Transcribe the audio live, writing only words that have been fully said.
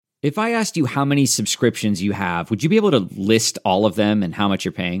If I asked you how many subscriptions you have, would you be able to list all of them and how much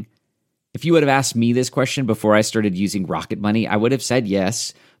you're paying? If you would have asked me this question before I started using Rocket Money, I would have said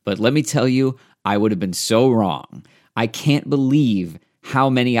yes, but let me tell you, I would have been so wrong. I can't believe how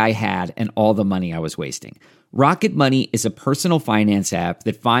many I had and all the money I was wasting. Rocket Money is a personal finance app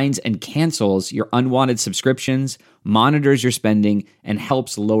that finds and cancels your unwanted subscriptions, monitors your spending, and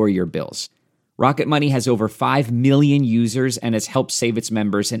helps lower your bills. Rocket Money has over 5 million users and has helped save its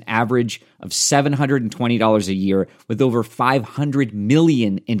members an average of $720 a year with over 500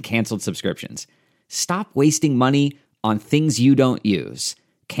 million in canceled subscriptions. Stop wasting money on things you don't use.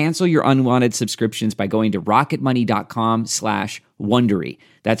 Cancel your unwanted subscriptions by going to rocketmoney.com/Wondery.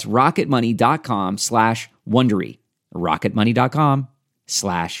 That's rocketmoney.com/Wondery.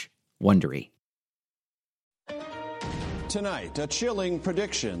 rocketmoney.com/Wondery. Tonight, a chilling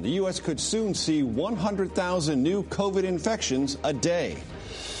prediction. The U.S. could soon see 100,000 new COVID infections a day.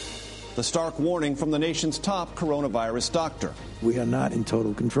 The stark warning from the nation's top coronavirus doctor. We are not in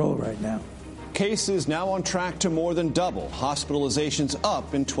total control right now. Cases now on track to more than double. Hospitalizations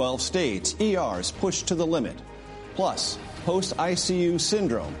up in 12 states. ERs pushed to the limit. Plus, post-ICU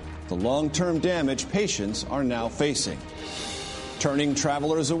syndrome, the long-term damage patients are now facing. Turning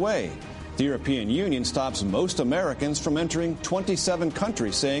travelers away. The European Union stops most Americans from entering 27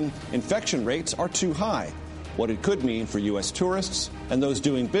 countries, saying infection rates are too high. What it could mean for U.S. tourists and those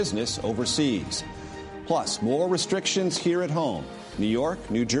doing business overseas. Plus, more restrictions here at home. New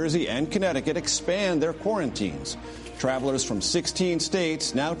York, New Jersey, and Connecticut expand their quarantines. Travelers from 16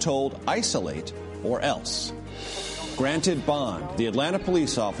 states now told isolate or else. Granted bond. The Atlanta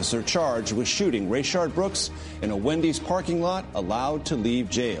police officer charged with shooting Rayshard Brooks in a Wendy's parking lot allowed to leave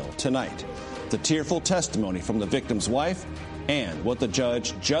jail tonight. The tearful testimony from the victim's wife and what the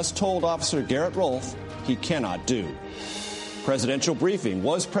judge just told Officer Garrett Rolfe he cannot do. Presidential briefing.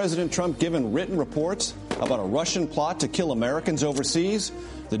 Was President Trump given written reports about a Russian plot to kill Americans overseas?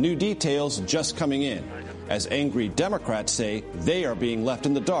 The new details just coming in, as angry Democrats say they are being left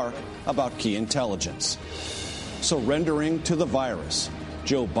in the dark about key intelligence. Surrendering to the virus.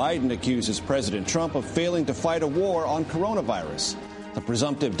 Joe Biden accuses President Trump of failing to fight a war on coronavirus. The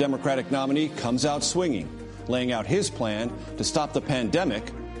presumptive Democratic nominee comes out swinging, laying out his plan to stop the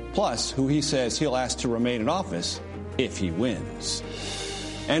pandemic, plus who he says he'll ask to remain in office if he wins.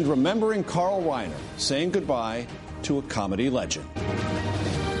 And remembering Carl Reiner, saying goodbye to a comedy legend.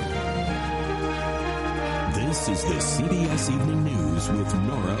 This is the CBS Evening News with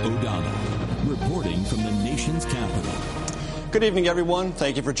Norah O'Donnell, reporting from the nation's capital. Good evening, everyone.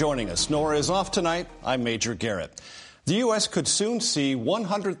 Thank you for joining us. Norah is off tonight. I'm Major Garrett. The U.S. could soon see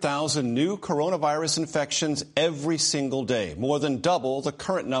 100,000 new coronavirus infections every single day, more than double the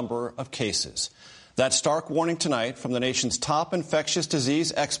current number of cases. That stark warning tonight from the nation's top infectious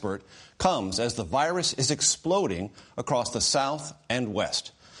disease expert comes as the virus is exploding across the South and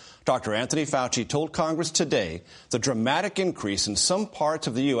West. Dr. Anthony Fauci told Congress today the dramatic increase in some parts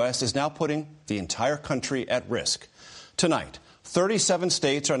of the U.S. is now putting the entire country at risk. Tonight, 37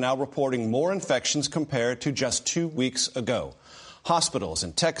 states are now reporting more infections compared to just 2 weeks ago. Hospitals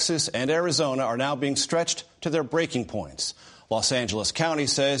in Texas and Arizona are now being stretched to their breaking points. Los Angeles County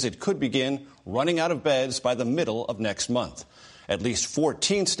says it could begin running out of beds by the middle of next month. At least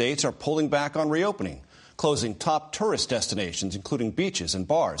 14 states are pulling back on reopening, closing top tourist destinations, including beaches and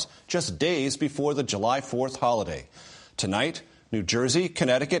bars, just days before the July 4th holiday. Tonight, New Jersey,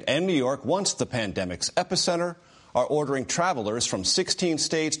 Connecticut, and New York, once the pandemic's epicenter, are ordering travelers from 16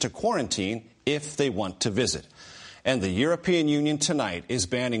 states to quarantine if they want to visit. And the European Union tonight is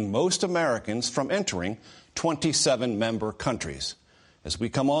banning most Americans from entering 27 member countries. As we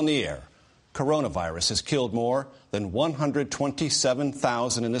come on the air, coronavirus has killed more than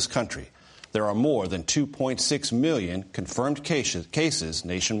 127,000 in this country. There are more than 2.6 million confirmed cases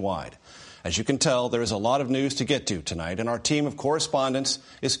nationwide. As you can tell, there is a lot of news to get to tonight, and our team of correspondents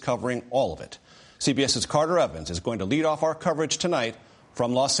is covering all of it. CBS's Carter Evans is going to lead off our coverage tonight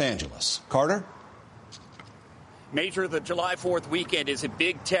from Los Angeles. Carter? Major, the July 4th weekend is a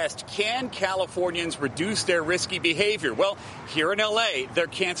big test. Can Californians reduce their risky behavior? Well, here in L.A., they're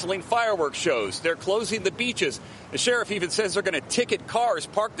canceling fireworks shows. They're closing the beaches. The sheriff even says they're going to ticket cars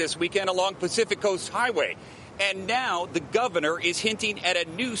parked this weekend along Pacific Coast Highway. And now the governor is hinting at a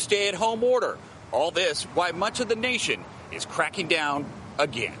new stay-at-home order. All this, why much of the nation is cracking down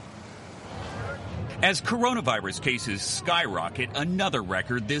again. As coronavirus cases skyrocket, another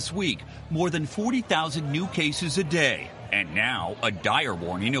record this week. More than 40,000 new cases a day. And now a dire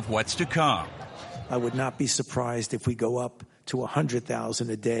warning of what's to come. I would not be surprised if we go up to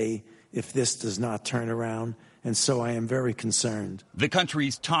 100,000 a day if this does not turn around. And so I am very concerned. The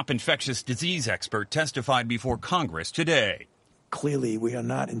country's top infectious disease expert testified before Congress today. Clearly, we are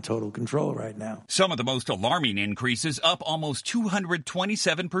not in total control right now. Some of the most alarming increases, up almost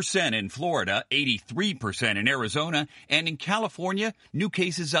 227% in Florida, 83% in Arizona, and in California, new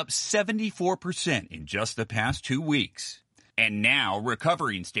cases up 74% in just the past 2 weeks. And now,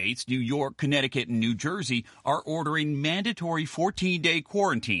 recovering states, New York, Connecticut, and New Jersey, are ordering mandatory 14-day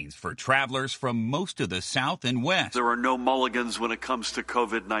quarantines for travelers from most of the South and West. There are no mulligans when it comes to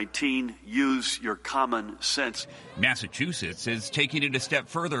COVID-19. Use your common sense. Massachusetts is taking it a step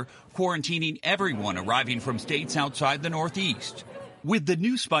further, quarantining everyone arriving from states outside the Northeast. With the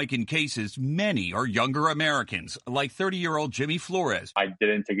new spike in cases, many are younger Americans, like 30-year-old Jimmy Flores. I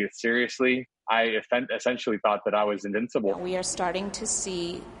didn't take it seriously. I essentially thought that I was invincible. We are starting to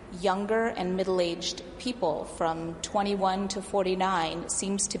see younger and middle-aged people from 21 to 49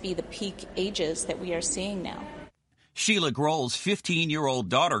 seems to be the peak ages that we are seeing now. Sheila Grohl's 15-year-old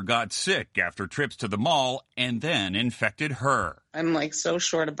daughter got sick after trips to the mall and then infected her. I'm so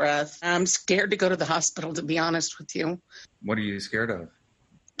short of breath. I'm scared to go to the hospital, to be honest with you. What are you scared of?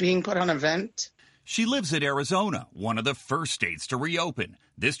 Being put on a vent. She lives in Arizona, one of the first states to reopen.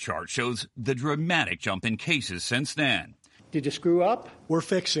 This chart shows the dramatic jump in cases since then. Did you screw up? We're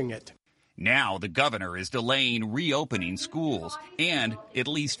fixing it. Now the governor is delaying reopening schools, and at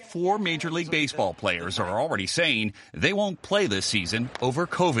least 4 Major League Baseball players are already saying they won't play this season over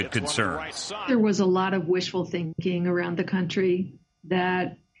COVID concerns. There was a lot of wishful thinking around the country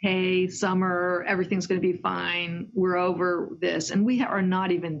that, hey, summer, everything's going to be fine, we're over this, and we are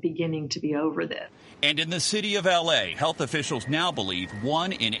not even beginning to be over this. And in the city of L.A., health officials now believe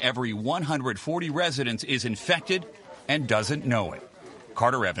 1 in every 140 residents is infected and doesn't know it.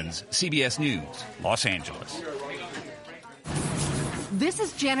 Carter Evans, CBS News, Los Angeles. This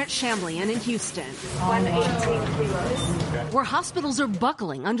is Janet Shamlian in Houston, where hospitals are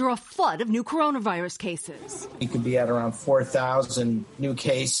buckling under a flood of new coronavirus cases. We could be at around 4,000 new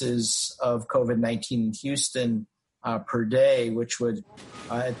cases of COVID-19 in Houston per day, which would,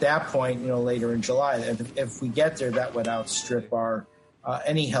 at that point, later in July, if we get there, that would outstrip our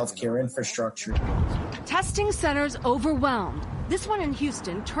any healthcare infrastructure. Testing centers overwhelmed. This one in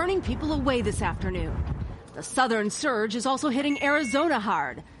Houston turning people away this afternoon. The southern surge is also hitting Arizona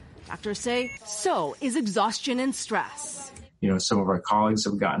hard. Doctors say so is exhaustion and stress. Some of our colleagues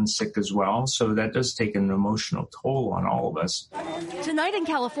have gotten sick as well, so that does take an emotional toll on all of us. Tonight in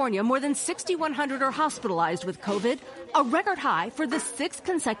California, more than 6,100 are hospitalized with COVID, a record high for the 6th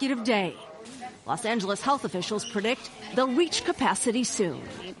consecutive day. Los Angeles health officials predict they'll reach capacity soon.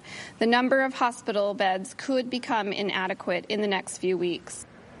 The number of hospital beds could become inadequate in the next few weeks.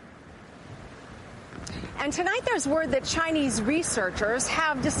 And tonight there's word that Chinese researchers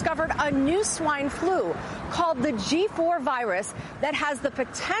have discovered a new swine flu called the G4 virus that has the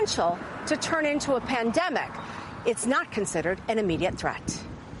potential to turn into a pandemic. It's not considered an immediate threat.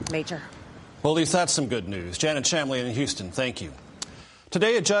 Major. Well, at least that's some good news. Janet Shamlian in Houston, thank you.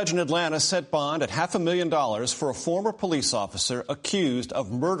 Today, a judge in Atlanta set bond at $500,000 for a former police officer accused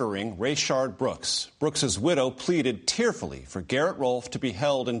of murdering Rayshard Brooks. Brooks's widow pleaded tearfully for Garrett Rolfe to be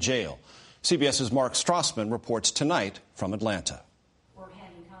held in jail. CBS's Mark Strassman reports tonight from Atlanta.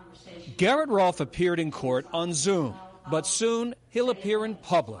 Garrett Rolfe appeared in court on Zoom, but soon he'll appear in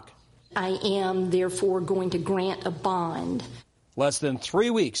public. I am, therefore, going to grant a bond. Less than 3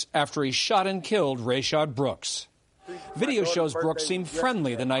 weeks after he shot and killed Rayshard Brooks. Video shows Brooks seemed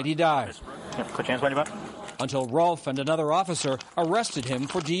friendly the night he died. Until Rolfe and another officer arrested him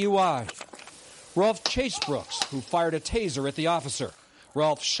for DUI. Rolfe chased Brooks, who fired a taser at the officer.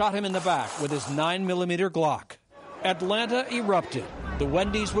 Rolfe shot him in the back with his 9mm Glock. Atlanta erupted. The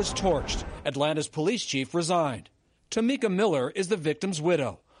Wendy's was torched. Atlanta's police chief resigned. Tamika Miller is the victim's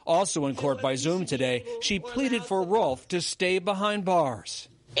widow. Also in court by Zoom today, she pleaded for Rolfe to stay behind bars.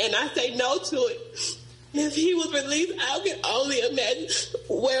 And I say no to it. If he was released, I can only imagine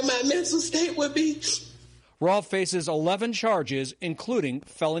where my mental state would be. Rolfe faces 11 charges, including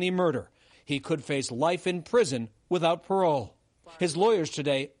felony murder. He could face life in prison without parole. His lawyers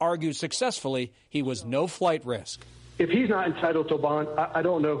today argue successfully he was no flight risk. If he's not entitled to bond, I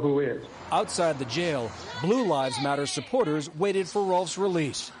don't know who is. Outside the jail, Blue Lives Matter supporters waited for Rolfe's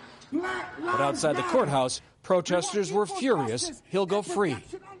release. But outside the courthouse, protesters were furious he'll go free.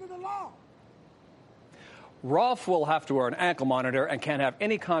 Rolfe will have to wear an ankle monitor and can't have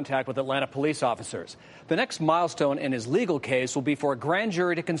any contact with Atlanta police officers. The next milestone in his legal case will be for a grand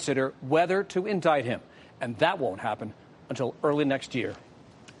jury to consider whether to indict him. And that won't happen until early next year.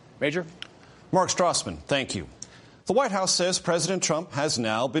 Major? Mark Strassman, thank you. The White House says President Trump has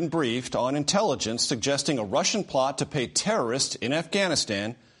now been briefed on intelligence suggesting a Russian plot to pay terrorists in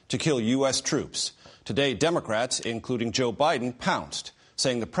Afghanistan to kill U.S. troops. Today, Democrats, including Joe Biden, pounced,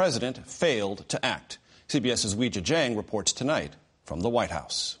 saying the president failed to act. CBS's Weijia Jiang reports tonight from the White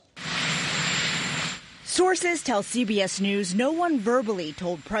House. Sources tell CBS News no one verbally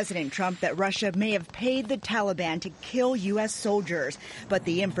told President Trump that Russia may have paid the Taliban to kill U.S. soldiers, but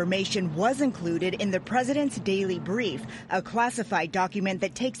the information was included in the president's daily brief, a classified document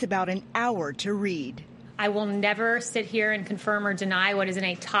that takes about an hour to read. I will never sit here and confirm or deny what is in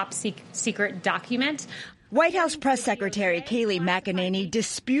a top secret document. White House Press Secretary Kayleigh McEnany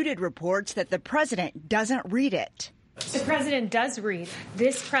disputed reports that the president doesn't read it. The president does read.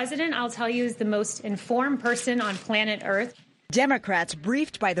 This president, I'll tell you, is the most informed person on planet Earth. Democrats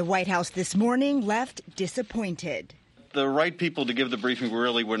briefed by the White House this morning left disappointed. The right people to give the briefing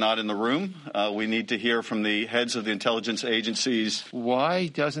really were not in the room. We need to hear from the heads of the intelligence agencies. Why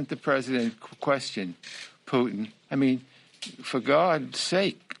doesn't the president question Putin? I mean, for God's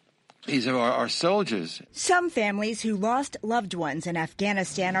sake. These are our soldiers. Some families who lost loved ones in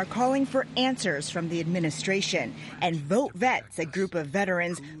Afghanistan are calling for answers from the administration. And Vote Vets, a group of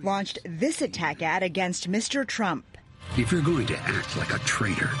veterans, launched this attack ad against Mr. Trump. If you're going to act like a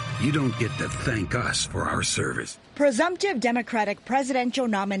traitor, you don't get to thank us for our service. Presumptive Democratic presidential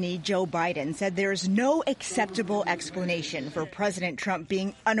nominee Joe Biden said there's no acceptable explanation for President Trump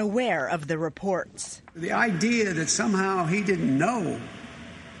being unaware of the reports. The idea that somehow he didn't know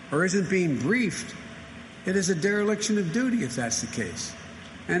or isn't being briefed, it is a dereliction of duty if that's the case.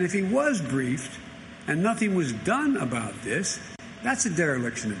 And if he was briefed and nothing was done about this, that's a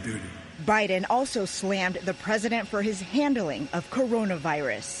dereliction of duty. Biden also slammed the president for his handling of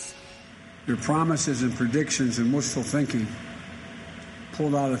coronavirus. Your promises and predictions and wishful thinking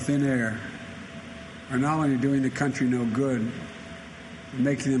pulled out of thin air are not only doing the country no good, but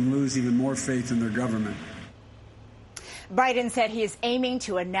making them lose even more faith in their government. Biden said he is aiming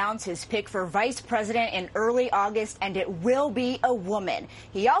to announce his pick for vice president in early August, and it will be a woman.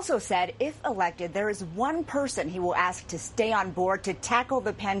 He also said if elected, there is one person he will ask to stay on board to tackle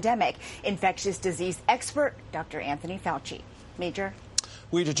the pandemic, infectious disease expert Dr. Anthony Fauci. Major?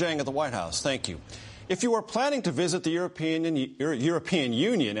 Weijia Jiang at the White House. Thank you. If you are planning to visit the European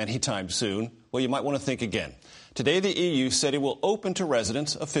Union anytime soon, well, you might want to think again. Today, the EU said it will open to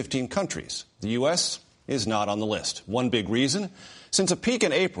residents of 15 countries. The U.S. is not on the list. One big reason, since a peak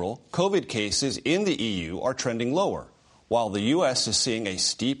in April, COVID cases in the EU are trending lower, while the U.S. is seeing a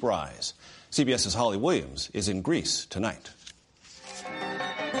steep rise. CBS's Holly Williams is in Greece tonight.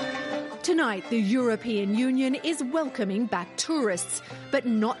 Tonight, the European Union is welcoming back tourists, but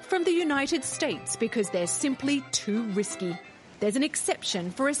not from the United States because they're simply too risky. There's an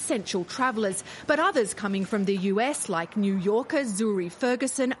exception for essential travellers, but others coming from the US, like New Yorker Zuri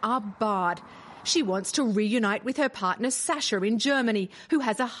Ferguson, are barred. She wants to reunite with her partner Sasha in Germany, who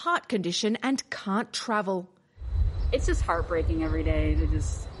has a heart condition and can't travel. It's just heartbreaking every day to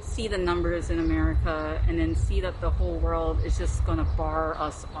just see the numbers in America and then see that the whole world is just going to bar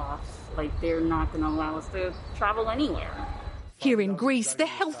us off. Like, they're not going to allow us to travel anywhere. Here in Greece, the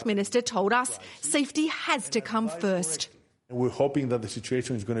health minister told us safety has to come first. We're hoping that the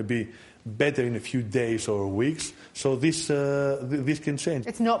situation is going to be better in a few days or weeks, so this can change.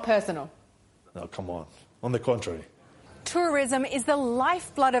 It's not personal. No, come on the contrary. Tourism is the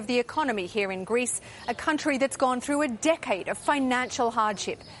lifeblood of the economy here in Greece, a country that's gone through a decade of financial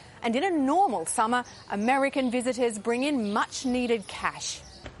hardship. And in a normal summer, American visitors bring in much-needed cash.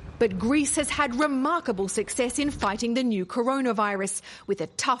 But Greece has had remarkable success in fighting the new coronavirus, with a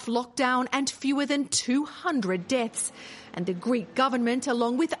tough lockdown and fewer than 200 deaths. And the Greek government,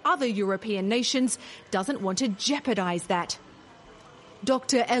 along with other European nations, doesn't want to jeopardise that.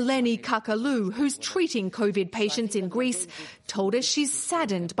 Dr. Eleni Kakalou, who's treating COVID patients in Greece, told us she's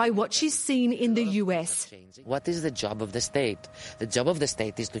saddened by what she's seen in the US. What is the job of the state? The job of the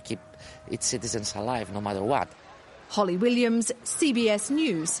state is to keep its citizens alive no matter what. Holly Williams, CBS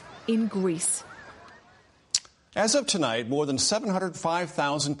News in Greece. As of tonight, more than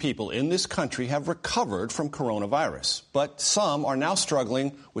 705,000 people in this country have recovered from coronavirus, but some are now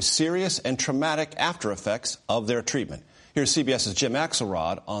struggling with serious and traumatic after effects of their treatment. Here's CBS's Jim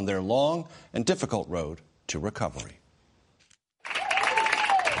Axelrod on their long and difficult road to recovery.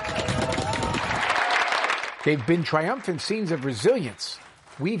 They've been triumphant scenes of resilience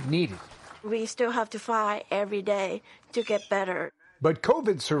we've needed. We still have to fight every day to get better. But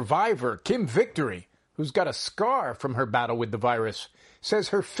COVID survivor Kim Victory, who's got a scar from her battle with the virus, says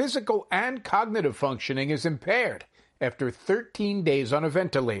her physical and cognitive functioning is impaired after 13 days on a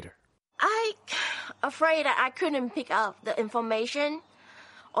ventilator. afraid that I couldn't pick up the information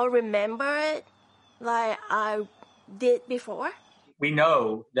or remember it like I did before. We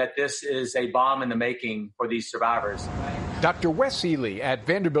know that this is a bomb in the making for these survivors. Dr. Wes Ely at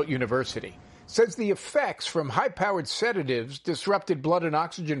Vanderbilt University says the effects from high-powered sedatives, disrupted blood and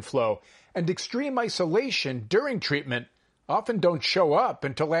oxygen flow, and extreme isolation during treatment often don't show up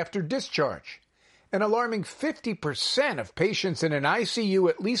until after discharge. An alarming 50% of patients in an ICU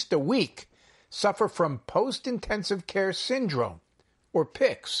at least a week suffer from post-intensive care syndrome, or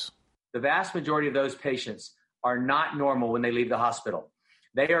PICS. The vast majority of those patients are not normal when they leave the hospital.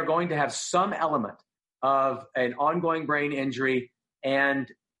 They are going to have some element of an ongoing brain injury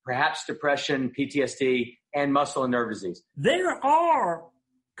and perhaps depression, PTSD, and muscle and nerve disease. There are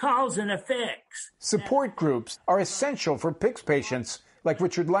cause and effects. Support groups are essential for PICS patients like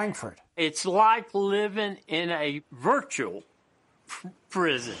Richard Langford. It's like living in a virtual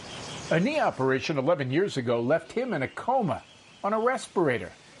prison. A knee operation 11 years ago left him in a coma on a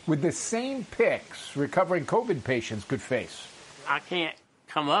respirator with the same PICS recovering COVID patients could face. I can't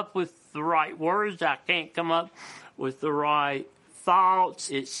come up with the right words. I can't come up with the right thoughts.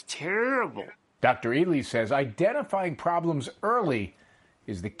 It's terrible. Dr. Ely says identifying problems early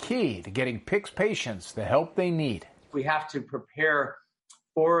is the key to getting PICS patients the help they need. We have to prepare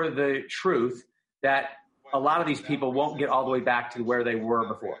for the truth that a lot of these people won't get all the way back to where they were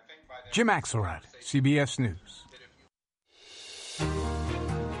before. Jim Axelrod, CBS News.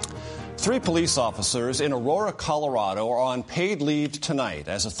 3 police officers in Aurora, Colorado are on paid leave tonight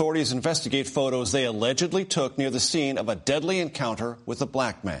as authorities investigate photos they allegedly took near the scene of a deadly encounter with a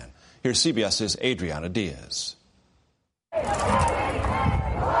black man. Here's CBS's Adriana Diaz.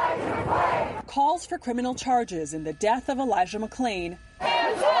 Calls for criminal charges in the death of Elijah McClain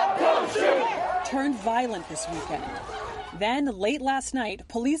turned violent this weekend. Then, late last night,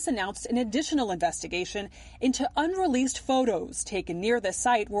 police announced an additional investigation into unreleased photos taken near the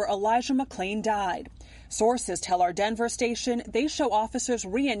site where Elijah McClain died. Sources tell our Denver station they show officers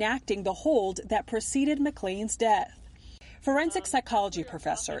reenacting the hold that preceded McClain's death. Forensic psychology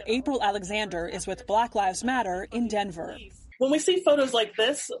professor April Alexander is with Black Lives Matter in Denver. When we see photos like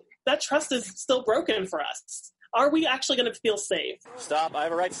this, that trust is still broken for us. Are we actually going to feel safe? Stop. I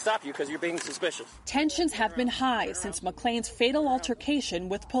have a right to stop you because you're being suspicious. Tensions have been high since McClain's fatal altercation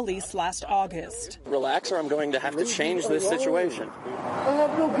with police last August. Relax or I'm going to have to change this situation. I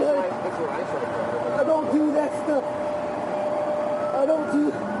have no gun. I don't do that stuff. I don't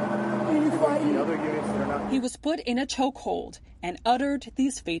do any fighting. He was put in a chokehold and uttered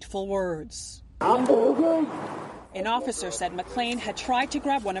these fateful words. I'm okay. An officer said McClain had tried to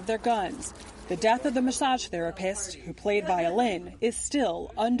grab one of their guns. The death of the massage therapist who played violin is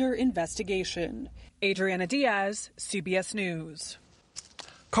still under investigation. Adriana Diaz, CBS News.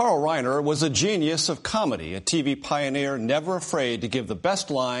 Carl Reiner was a genius of comedy, a TV pioneer never afraid to give the best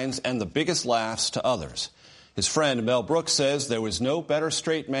lines and the biggest laughs to others. His friend Mel Brooks says there was no better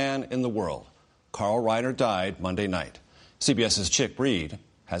straight man in the world. Carl Reiner died Monday night. CBS's Chick Reed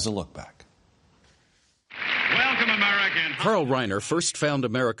has a look back. Welcome, American. Carl Reiner first found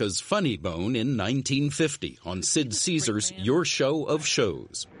America's funny bone in 1950 on Sid Caesar's Your Show of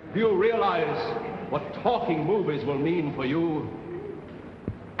Shows. Do you realize what talking movies will mean for you?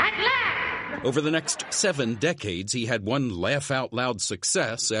 At last! Over the next 7 decades, he had one laugh-out-loud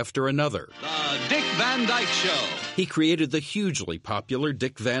success after another. The Dick Van Dyke Show. He created the hugely popular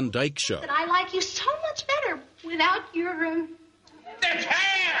Dick Van Dyke Show. But I like you so much better without your... It's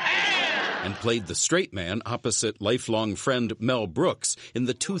hair! And played the straight man opposite lifelong friend Mel Brooks in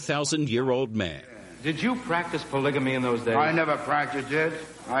The 2,000-Year-Old Man. Did you practice polygamy in those days? I never practiced it.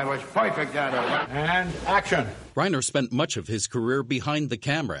 I was perfect at it. And action. Reiner spent much of his career behind the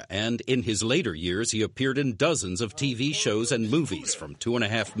camera, and in his later years he appeared in dozens of TV shows and movies, from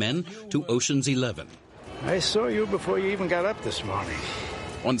 2.5 Men to Ocean's 11. I saw you before you even got up this morning.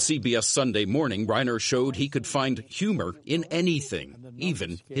 On CBS Sunday Morning, Reiner showed he could find humor in anything,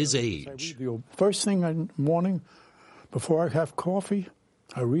 even his age. First thing in the morning, before I have coffee,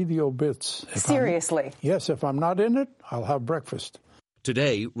 I read the obits. Seriously? Yes, if I'm not in it, I'll have breakfast.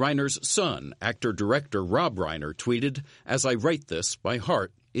 Today, Reiner's son, actor-director Rob Reiner, tweeted, "As I write this, my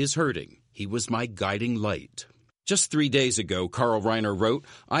heart is hurting. He was my guiding light." Just 3 days ago, Carl Reiner wrote,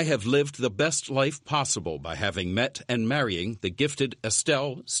 "I have lived the best life possible by having met and marrying the gifted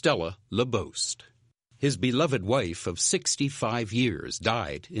Estelle Stella LaBoste." His beloved wife of 65 years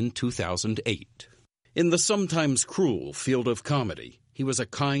died in 2008. In the sometimes cruel field of comedy, he was a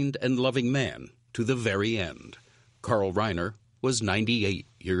kind and loving man to the very end. Carl Reiner was 98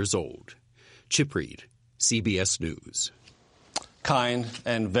 years old. Chip Reed, CBS News. Kind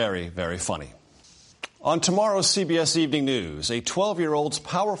and very, very funny. On tomorrow's CBS Evening News, a 12-year-old's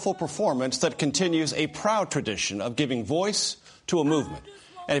powerful performance that continues a proud tradition of giving voice to a movement.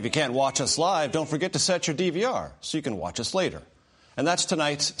 And if you can't watch us live, don't forget to set your DVR so you can watch us later. And that's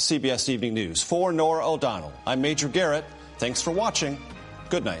tonight's CBS Evening News. For Norah O'Donnell, I'm Major Garrett. Thanks for watching.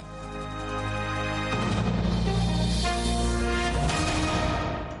 Good night.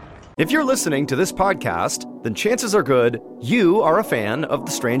 If you're listening to this podcast, then chances are good you are a fan of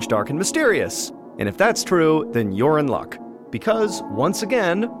The Strange, Dark, and Mysterious. And if that's true, then you're in luck. Because, once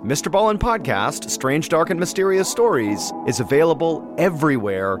again, Mr. Ballin Podcast, Strange, Dark, and Mysterious Stories, is available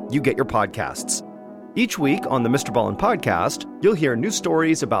everywhere you get your podcasts. Each week on the Mr. Ballin Podcast, you'll hear new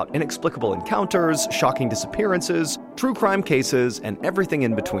stories about inexplicable encounters, shocking disappearances, true crime cases, and everything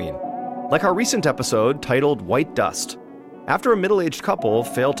in between. Like our recent episode titled White Dust. After a middle-aged couple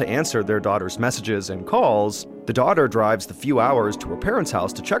fail to answer their daughter's messages and calls, the daughter drives the few hours to her parents'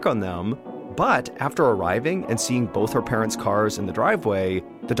 house to check on them. But after arriving and seeing both her parents' cars in the driveway,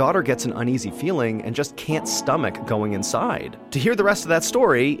 the daughter gets an uneasy feeling and just can't stomach going inside. To hear the rest of that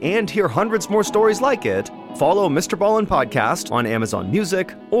story and hear hundreds more stories like it, follow Mr. Ballin Podcast on Amazon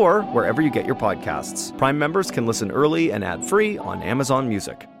Music or wherever you get your podcasts. Prime members can listen early and ad-free on Amazon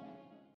Music.